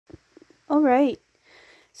Alright,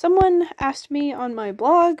 someone asked me on my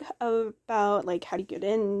blog about, like, how to get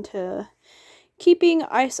into keeping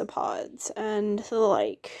isopods and the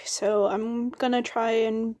like, so I'm gonna try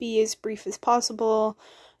and be as brief as possible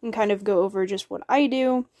and kind of go over just what I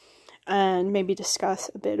do, and maybe discuss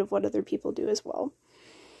a bit of what other people do as well.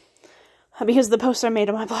 Because the post I made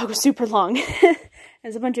on my blog was super long.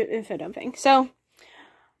 There's a bunch of info dumping. So,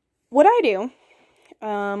 what I do,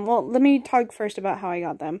 well, let me talk first about how I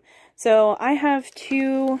got them. So, I have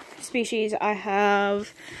two species. I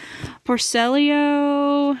have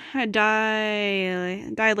Porcellio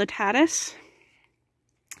dilatatus,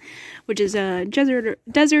 which is a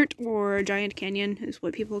desert or giant canyon, is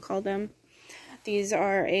what people call them. These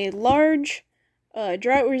are a large,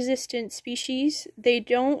 drought-resistant species. They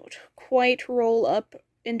don't quite roll up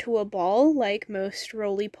into a ball like most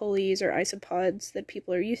roly-polies or isopods that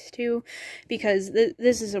people are used to, because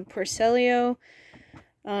this is a Porcellio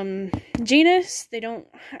genus. They don't,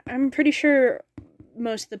 I'm pretty sure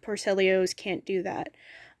most of the Porcellios can't do that.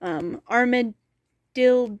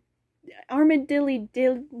 Armadillidium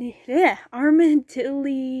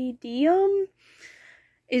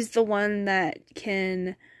is the one that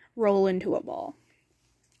can roll into a ball.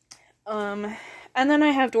 And then I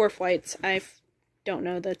have dwarf whites. I don't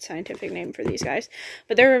know the scientific name for these guys,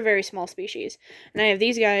 but they're a very small species. And I have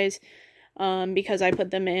these guys because I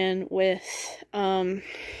put them in with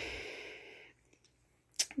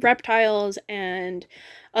reptiles and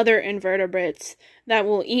other invertebrates that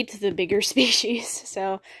will eat the bigger species.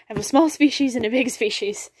 So I have a small species and a big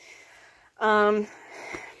species. I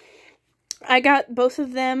got both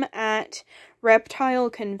of them at reptile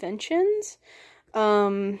conventions.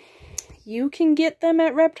 You can get them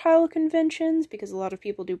at reptile conventions because a lot of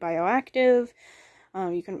people do bioactive.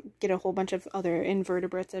 You can get a whole bunch of other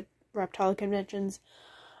invertebrates at reptile conventions.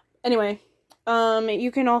 Anyway,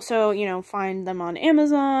 you can also, find them on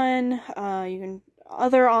Amazon.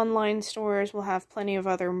 Other online stores will have plenty of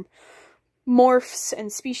other morphs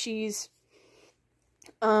and species.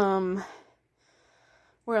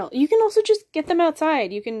 Well, you can also just get them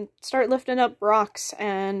outside. You can start lifting up rocks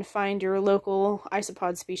and find your local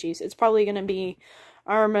isopod species. It's probably going to be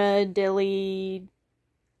armadillidium.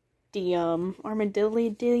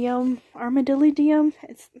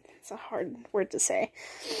 It's a hard word to say.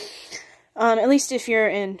 At least if you're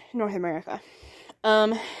in North America.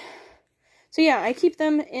 So yeah, I keep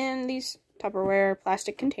them in these Tupperware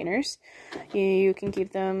plastic containers. You can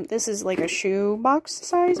keep them, this is like a shoe box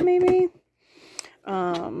size maybe.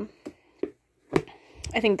 I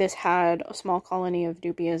think this had a small colony of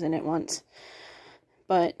dupias in it once.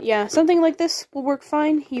 But yeah, something like this will work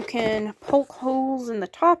fine. You can poke holes in the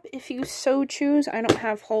top if you so choose. I don't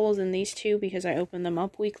have holes in these two because I open them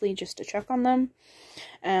up weekly just to check on them.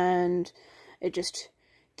 And it just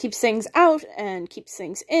keeps things out and keeps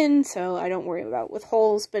things in, so I don't worry about with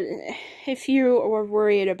holes. But if you are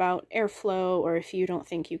worried about airflow, or if you don't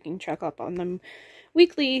think you can check up on them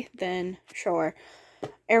weekly, then sure.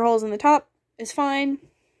 Air holes in the top is fine,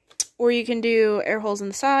 or you can do air holes in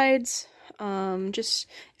the sides. Just,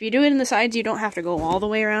 if you do it in the sides, you don't have to go all the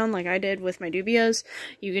way around like I did with my dubias.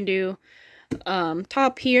 You can do,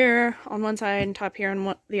 top here on one side and top here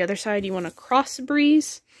on the other side. You want to cross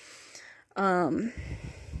breeze. That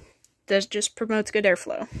just promotes good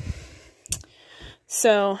airflow.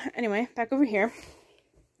 So, anyway, back over here.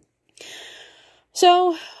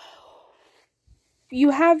 So, you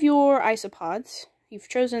have your isopods. You've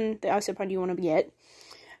chosen the isopod you want to get.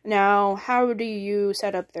 Now, how do you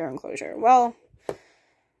set up their enclosure? Well,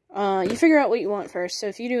 you figure out what you want first. So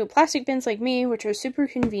if you do plastic bins like me, which are super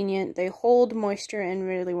convenient, they hold moisture in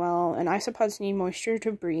really well, and isopods need moisture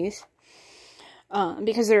to breathe,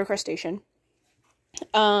 because they're a crustacean.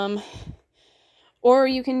 Or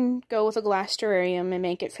you can go with a glass terrarium and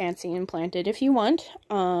make it fancy and planted if you want.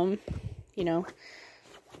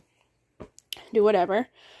 Do whatever.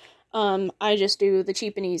 I just do the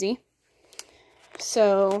cheap and easy.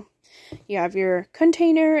 So, you have your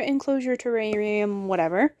container, enclosure, terrarium,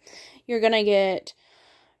 whatever. You're gonna get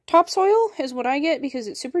topsoil is what I get because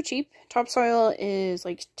it's super cheap. Topsoil is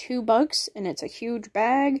like $2 and it's a huge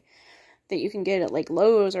bag that you can get at like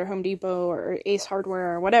Lowe's or Home Depot or Ace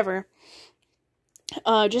Hardware or whatever.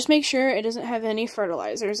 Just make sure it doesn't have any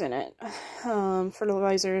fertilizers in it.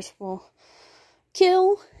 Fertilizers will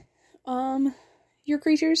kill your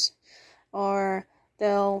creatures, or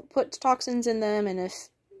they'll put toxins in them, and if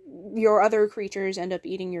your other creatures end up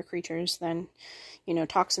eating your creatures, then,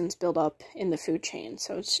 toxins build up in the food chain.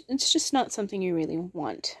 So it's just not something you really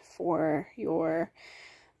want for your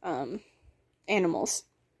animals.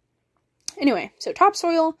 Anyway, so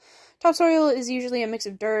topsoil. Topsoil is usually a mix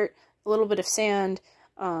of dirt, a little bit of sand,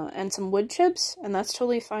 and some wood chips, and that's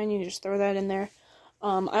totally fine. You just throw that in there.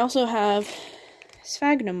 I also have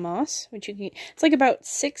sphagnum moss, which you can, it's like about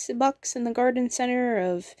 $6 in the garden center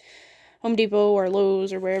of Home Depot or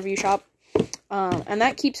Lowe's or wherever you shop. And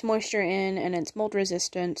that keeps moisture in, and it's mold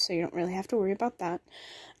resistant, so you don't really have to worry about that.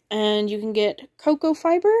 And you can get cocoa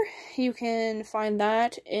fiber. You can find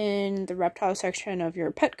that in the reptile section of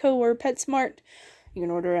your Petco or PetSmart. You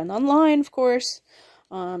can order it online, of course.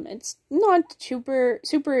 It's not super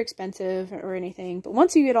expensive or anything, but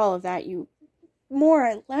once you get all of that, you more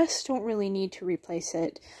or less don't really need to replace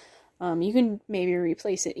it. You can maybe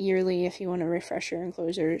replace it yearly if you want to refresh your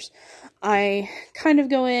enclosures. I kind of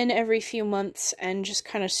go in every few months and just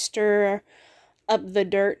kind of stir up the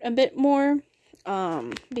dirt a bit more.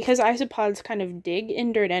 Because isopods kind of dig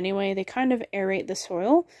in dirt anyway, they kind of aerate the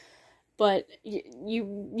soil, but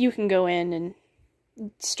you can go in and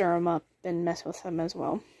stir them up and mess with them as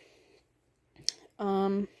well.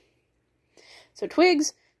 So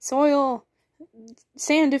twigs, soil,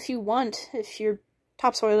 sand if you want, if your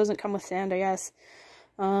topsoil doesn't come with sand, I guess.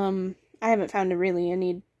 I haven't found really a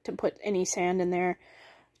need to put any sand in there.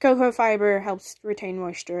 Cocoa fiber helps retain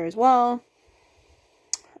moisture as well.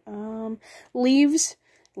 Leaves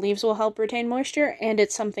will help retain moisture, and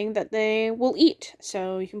it's something that they will eat,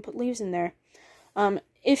 so you can put leaves in there.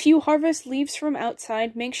 If you harvest leaves from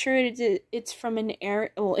outside, make sure it's from an area,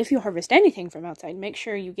 well, if you harvest anything from outside, make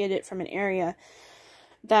sure you get it from an area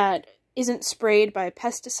that isn't sprayed by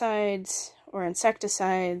pesticides or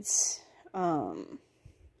insecticides, or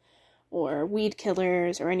weed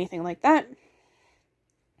killers or anything like that.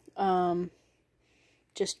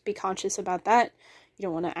 Just be conscious about that. You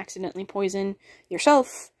don't want to accidentally poison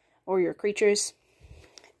yourself or your creatures.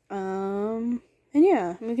 And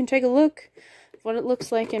yeah, we can take a look at what it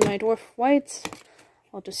looks like in my dwarf whites.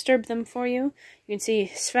 I'll disturb them for you. You can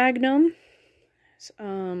see sphagnum.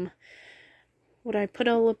 What I put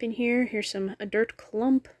all up in here, here's a dirt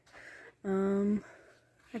clump.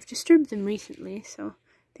 I've disturbed them recently, so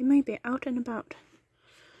they might be out and about.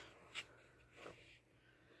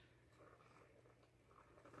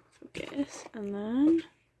 Focus, and then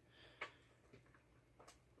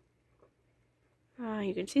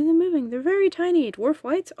you can see them moving. They're very tiny. Dwarf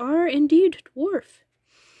whites are indeed dwarf.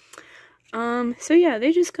 So yeah,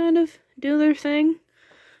 they just kind of do their thing.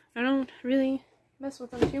 I don't really mess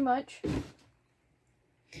with them too much.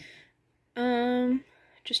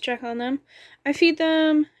 Just check on them. I feed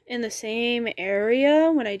them in the same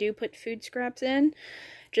area when I do put food scraps in,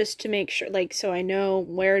 just to make sure, like, so I know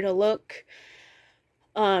where to look,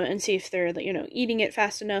 and see if they're, eating it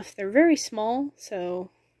fast enough. They're very small, so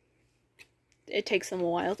it takes them a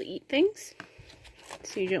while to eat things,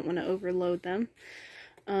 so you don't want to overload them.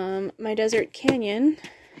 My desert canyon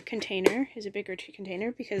container is a bigger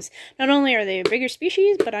container because not only are they a bigger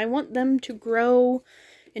species, but I want them to grow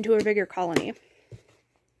into a bigger colony.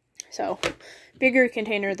 So, bigger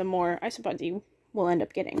container, the more isopods you will end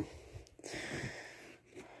up getting.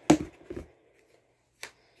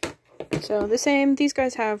 So the same, these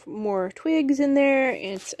guys have more twigs in there.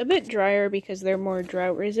 It's a bit drier because they're more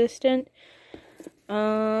drought resistant.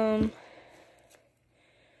 See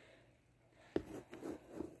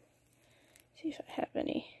if I have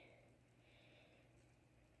any.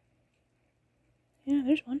 Yeah,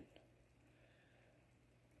 there's one.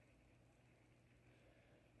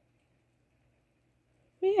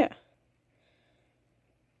 But yeah.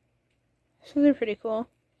 So they're pretty cool.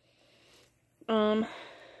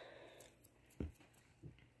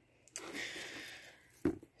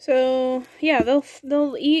 So yeah,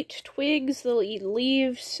 they'll eat twigs, they'll eat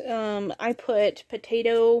leaves. I put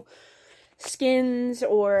potato skins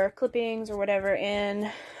or clippings or whatever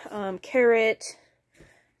in, carrot,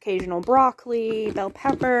 occasional broccoli, bell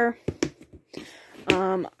pepper.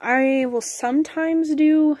 I will sometimes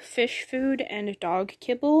do fish food and dog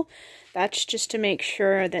kibble. That's just to make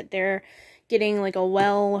sure that they're getting like a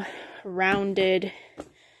well-rounded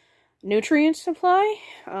nutrient supply.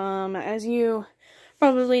 As you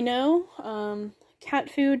probably know, cat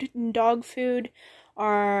food and dog food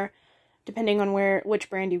are, depending on which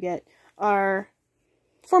brand you get, are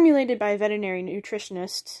formulated by veterinary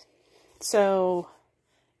nutritionists. So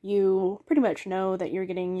you pretty much know that you're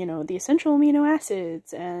getting, the essential amino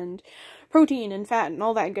acids and protein and fat and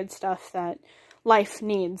all that good stuff that life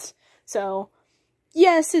needs. So,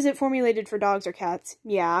 yes, is it formulated for dogs or cats?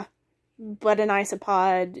 Yeah. But an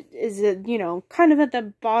isopod is, kind of at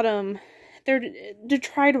the bottom. They're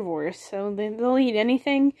detritivores, so they'll eat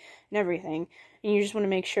anything and everything. And you just want to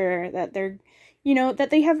make sure that they're, that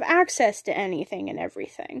they have access to anything and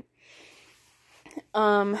everything.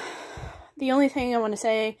 The only thing I want to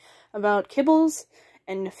say about kibbles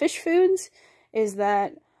and fish foods is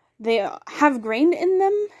that they have grain in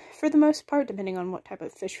them for the most part, depending on what type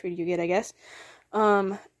of fish food you get, I guess.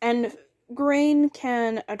 And grain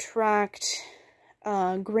can attract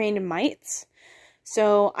grain mites.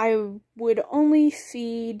 So I would only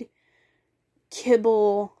feed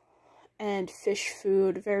kibble and fish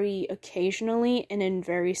food very occasionally and in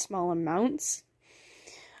very small amounts.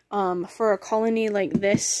 For a colony like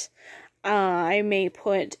this, I may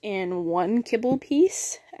put in 1 kibble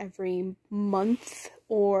piece every month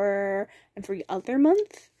or every other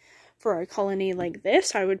month. For a colony like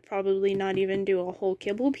this, I would probably not even do a whole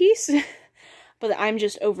kibble piece, but I'm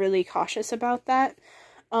just overly cautious about that.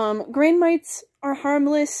 Grain mites are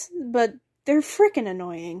harmless, but they're freaking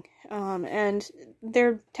annoying, and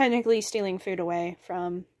they're technically stealing food away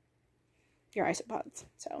from your isopods,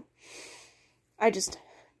 so I just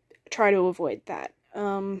try to avoid that.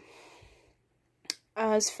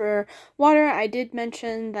 As for water, I did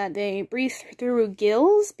mention that they breathe through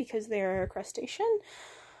gills because they're a crustacean,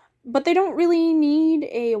 but they don't really need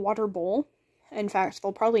a water bowl. In fact,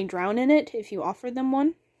 they'll probably drown in it if you offer them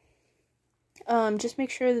one. Just make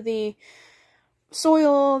sure that the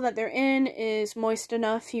soil that they're in is moist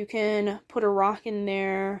enough. You can put a rock in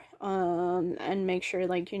there, and make sure,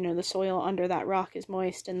 like, you know, the soil under that rock is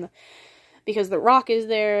moist, and because the rock is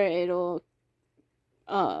there, it'll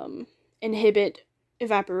inhibit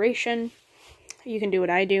evaporation. You can do what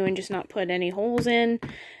I do and just not put any holes in,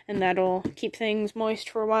 and that'll keep things moist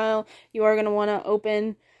for a while. You are going to want to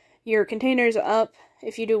open your containers up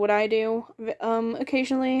if you do what I do.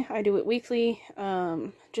 Occasionally, I do it weekly,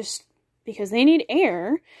 just because they need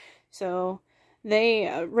air, so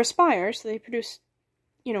they respire, so they produce,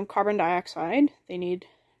 you know, carbon dioxide. They need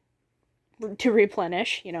to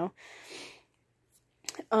replenish, you know.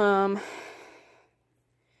 So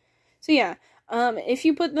yeah, if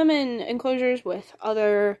you put them in enclosures with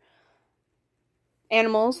other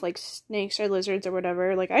animals, like snakes or lizards or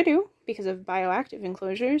whatever, like I do, because of bioactive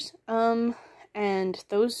enclosures, and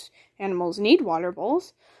those animals need water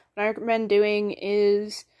bowls, what I recommend doing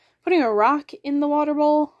is putting a rock in the water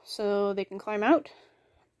bowl so they can climb out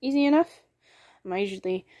easy enough. I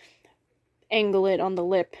usually angle it on the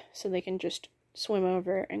lip so they can just swim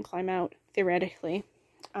over and climb out, theoretically.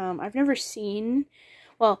 I've never seen,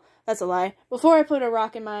 well, that's a lie. Before I put a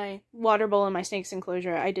rock in my water bowl in my snake's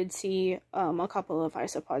enclosure, I did see a couple of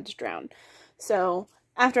isopods drown. So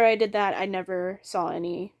after I did that, I never saw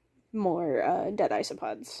any more dead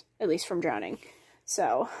isopods, at least from drowning.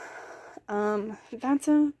 So that's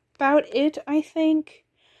about it, I think.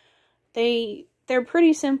 They're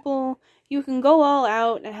pretty simple. You can go all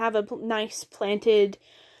out and have a nice planted,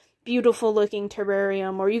 beautiful looking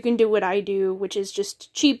terrarium, or you can do what I do, which is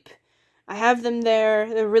just cheap. I have them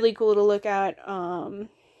there. They're really cool to look at.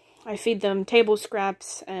 I feed them table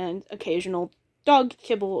scraps and occasional dog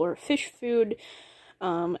kibble or fish food,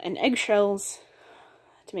 and eggshells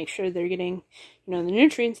to make sure they're getting, you know, the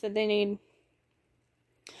nutrients that they need.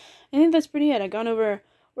 I think that's pretty it. I've gone over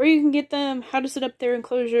where you can get them, how to set up their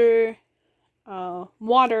enclosure,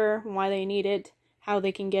 water, why they need it, how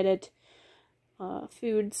they can get it,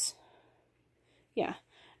 foods. Yeah,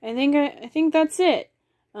 I think that's it.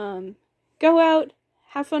 Go out,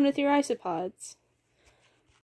 have fun with your isopods.